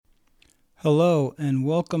Hello, and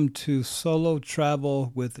welcome to Solo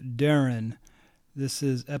Travel with Darren. This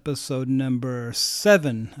is episode number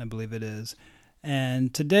 7, I believe it is.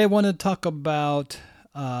 And today I want to talk about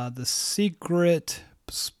the secret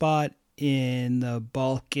spot in the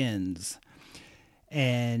Balkans.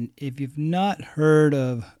 And if you've not heard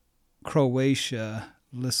of Croatia,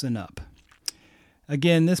 listen up.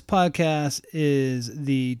 Again, this podcast is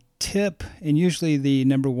the tip, and usually the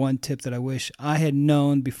number one tip that I wish I had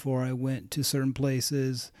known before I went to certain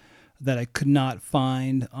places that I could not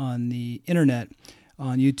find on the internet,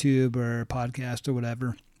 on YouTube or podcast or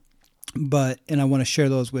whatever. And I want to share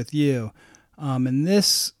those with you. And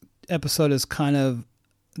this episode is kind of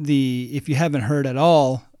if you haven't heard at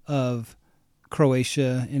all of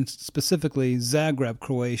Croatia, and specifically Zagreb,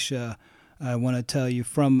 Croatia, I want to tell you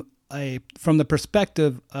from the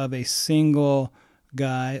perspective of a single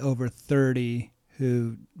guy over 30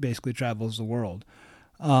 who basically travels the world.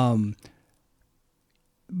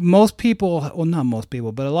 Most people, well, not most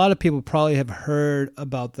people, but a lot of people probably have heard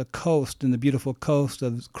about the coast and the beautiful coast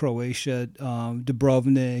of Croatia,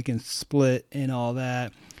 Dubrovnik and Split and all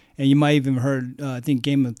that. And you might even heard, I think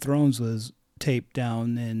Game of Thrones was taped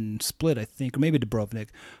down in Split, I think, or maybe Dubrovnik,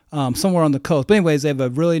 somewhere on the coast. But anyways, they have a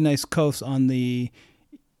really nice coast on the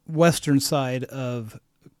western side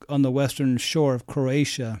on the western shore of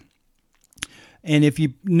Croatia. And if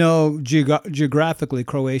you know geographically,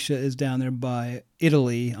 Croatia is down there by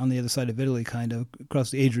Italy, on the other side of Italy, kind of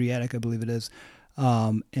across the Adriatic, I believe it is.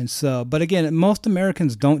 But again, most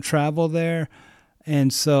Americans don't travel there.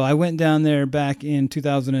 And so I went down there back in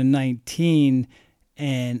 2019.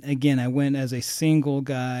 And again, I went as a single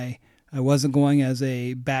guy. I wasn't going as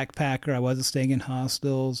a backpacker. I wasn't staying in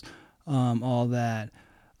hostels, all that.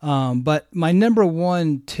 But my number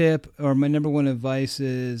one tip or my number one advice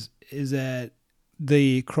is that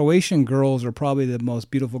the Croatian girls are probably the most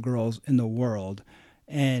beautiful girls in the world,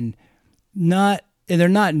 and they're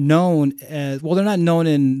not known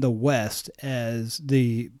in the West as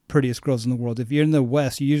the prettiest girls in the world. If you're in the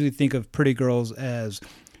West, you usually think of pretty girls as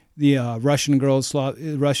the Russian girls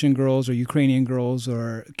or Ukrainian girls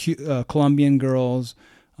or Colombian girls.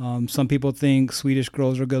 Some people think Swedish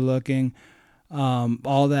girls are good looking.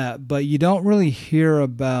 All that, but you don't really hear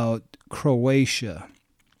about Croatia.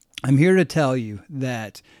 I'm here to tell you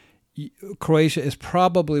that Croatia is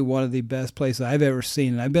probably one of the best places I've ever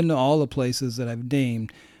seen, and I've been to all the places that I've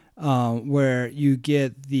named, where you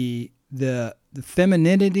get the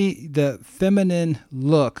femininity, the feminine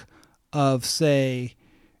look of, say,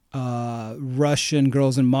 Russian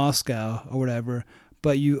girls in Moscow or whatever,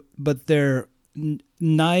 but they're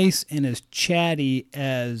nice and as chatty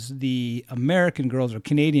as the American girls or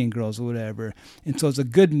Canadian girls or whatever. And so it's a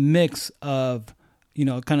good mix of,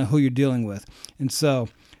 kind of who you're dealing with. And so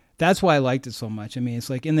that's why I liked it so much. I mean, it's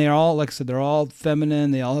like, and they're all, like I said, they're all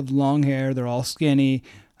feminine. They all have long hair. They're all skinny.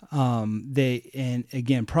 And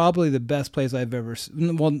again, probably the best place I've ever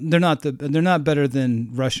seen. Well, they're not better than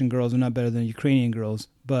Russian girls. They're not better than Ukrainian girls,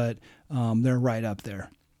 but they're right up there.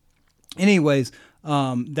 Anyways,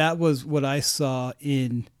 that was what I saw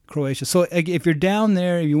in Croatia. So if you're down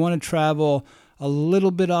there, if you want to travel a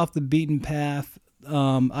little bit off the beaten path,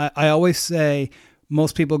 I always say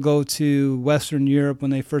most people go to Western Europe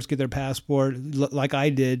when they first get their passport, like I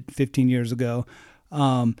did 15 years ago.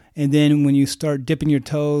 And then when you start dipping your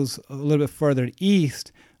toes a little bit further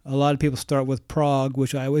east, a lot of people start with Prague,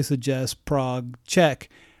 which I always suggest Prague, Czech.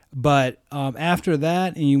 But after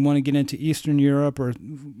that, and you want to get into Eastern Europe, or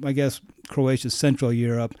I guess Croatia's Central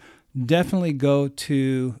Europe, definitely go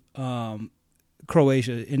to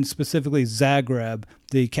Croatia, and specifically Zagreb,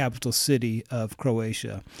 the capital city of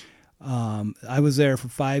Croatia. I was there for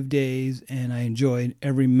 5 days, and I enjoyed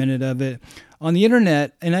every minute of it. On the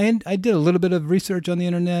internet, and I did a little bit of research on the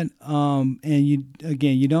internet, and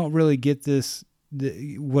you don't really get this.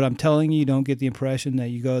 What I'm telling you don't get the impression that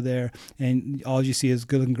you go there and all you see is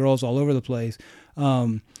good-looking girls all over the place.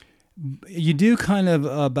 You do kind of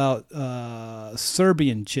about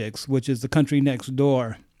Serbian chicks, which is the country next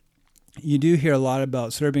door. You do hear a lot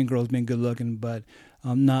about Serbian girls being good-looking, but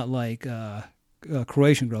not like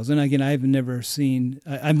Croatian girls. And again, I've never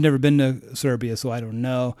been to Serbia, so I don't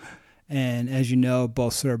know. And as you know,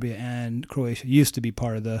 both Serbia and Croatia used to be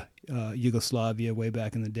part of the Yugoslavia way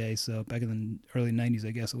back in the day. So back in the early 90s,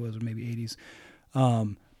 I guess it was, or maybe 80s.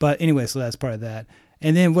 But anyway, so that's part of that.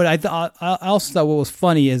 And then what I also thought what was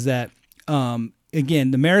funny is that,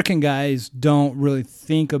 again, the American guys don't really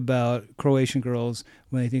think about Croatian girls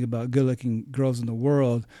when they think about good-looking girls in the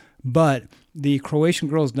world. But the Croatian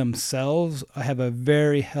girls themselves have a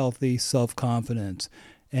very healthy self-confidence.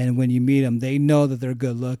 And when you meet them, they know that they're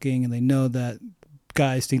good looking, and they know that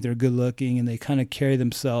guys think they're good looking, and they kind of carry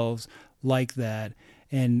themselves like that.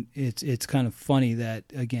 And it's kind of funny that,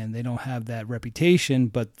 again, they don't have that reputation,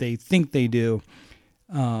 but they think they do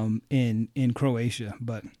in Croatia.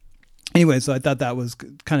 But anyway, so I thought that was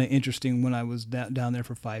kind of interesting when I was down there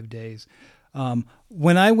for 5 days.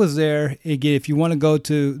 When I was there, again, if you want to go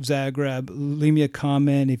to Zagreb, leave me a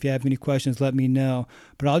comment. If you have any questions, let me know.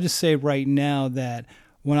 But I'll just say right now that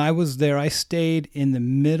when I was there, I stayed in the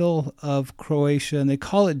middle of Croatia, and they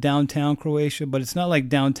call it downtown Croatia, but it's not like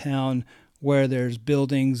downtown where there's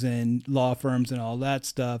buildings and law firms and all that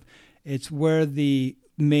stuff. It's where the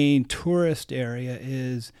main tourist area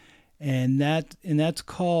is, and that's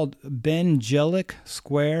called Ben Jelic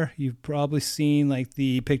Square. You've probably seen like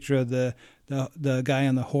the picture of the guy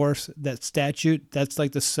on the horse, that statue. That's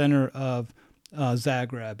like the center of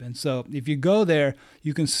Zagreb. And so if you go there,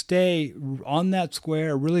 you can stay on that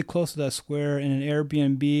square, really close to that square, in an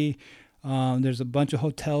Airbnb. There's a bunch of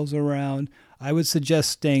hotels around. I would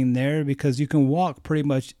suggest staying there because you can walk pretty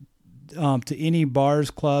much to any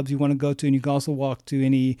bars, clubs you want to go to, and you can also walk to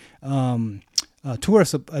any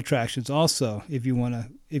tourist attractions also if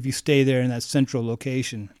you stay there in that central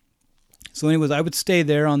location. So anyways, I would stay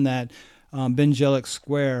there on that Ben Jelic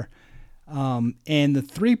Square. And the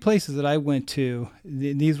 3 places that I went to,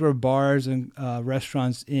 these were bars and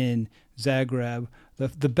restaurants in Zagreb.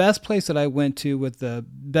 The best place that I went to with the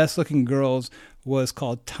best looking girls was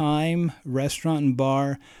called Time Restaurant and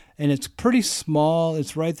Bar. And it's pretty small.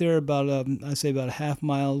 It's right there about a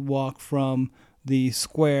half-mile walk from the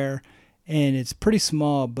square. And it's pretty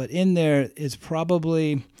small, but in there it's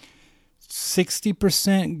probably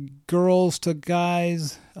 60% girls to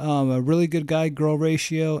guys, a really good guy-girl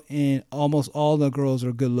ratio, and almost all the girls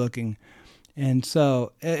are good looking. And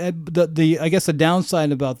so I guess the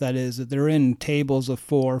downside about that is that they're in tables of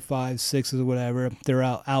 4, 5, 6 or whatever. They're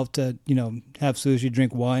out to, have sushi,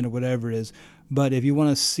 drink wine or whatever it is. But if you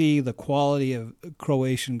want to see the quality of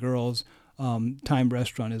Croatian girls, Time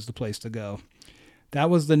Restaurant is the place to go. That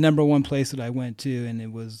was the number one place that I went to, and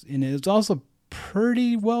it was also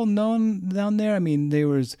pretty well known down there. I mean, there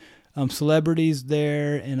was celebrities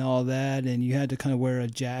there and all that, and you had to kind of wear a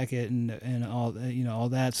jacket and all all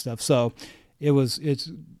that stuff. So it was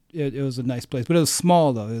a nice place, but it was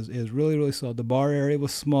small though. It was really, really small. The bar area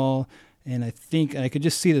was small, and I think I could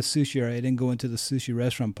just see the sushi area. I didn't go into the sushi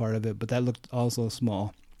restaurant part of it, but that looked also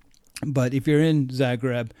small. But if you're in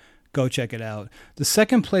Zagreb, go check it out. The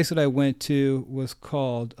second place that I went to was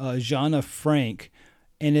called Jana Frank,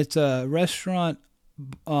 and it's a restaurant,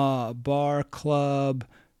 bar, club,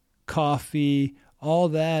 coffee, all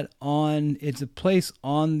that it's a place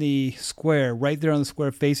on the square, right there on the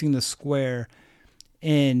square, facing the square.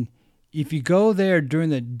 And if you go there during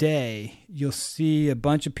the day, you'll see a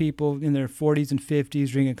bunch of people in their 40s and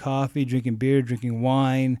 50s drinking coffee, drinking beer, drinking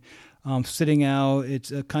wine, sitting out.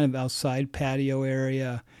 It's a kind of outside patio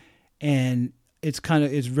area. And it's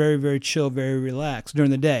very, very chill, very relaxed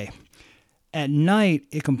during the day. At night,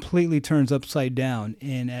 it completely turns upside down.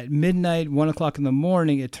 And at midnight, 1 o'clock in the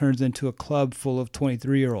morning, it turns into a club full of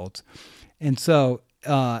 23-year-olds. And so,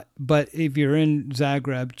 but if you're in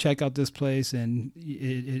Zagreb, check out this place and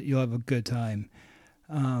you'll have a good time.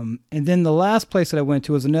 And then the last place that I went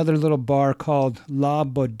to was another little bar called La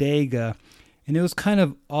Bodega. And it was kind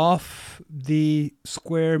of off the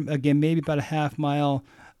square, again, maybe about a half mile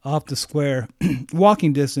off the square,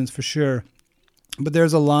 walking distance for sure. But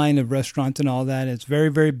there's a line of restaurants and all that. It's very,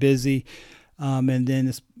 very busy. And then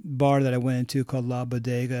this bar that I went into called La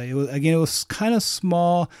Bodega, it was kind of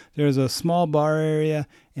small. There was a small bar area,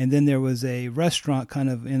 and then there was a restaurant kind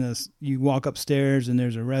of you walk upstairs and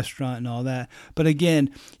there's a restaurant and all that. But again,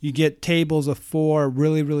 you get tables of 4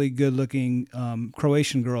 really, really good looking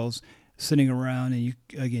Croatian girls sitting around, and you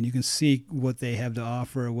can see what they have to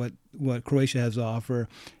offer, what Croatia has to offer.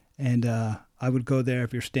 And I would go there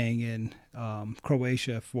if you're staying in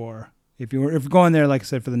Croatia if you're going there, like I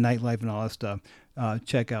said, for the nightlife and all that stuff.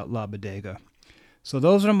 Check out La Bodega. So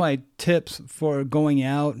those are my tips for going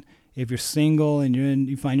out if you're single and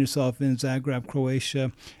you find yourself in Zagreb,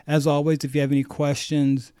 Croatia. As always, if you have any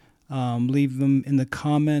questions, leave them in the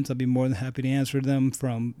comments. I'll be more than happy to answer them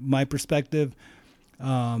from my perspective.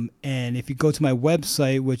 And if you go to my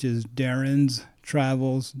website, which is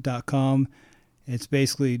darrenstravels.com, it's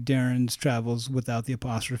basically Darren's Travels without the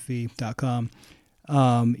apostrophe.com.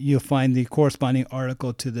 You'll find the corresponding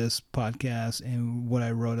article to this podcast and what I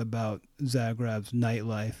wrote about Zagreb's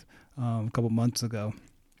nightlife a couple months ago.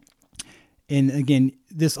 And again,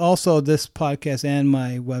 this podcast and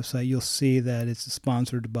my website, you'll see that it's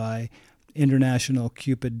sponsored by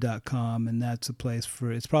internationalcupid.com, and that's a place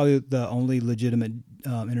it's probably the only legitimate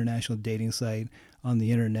international dating site on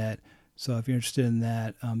the internet. So if you're interested in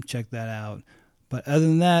that, check that out. But other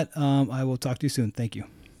than that, I will talk to you soon. Thank you.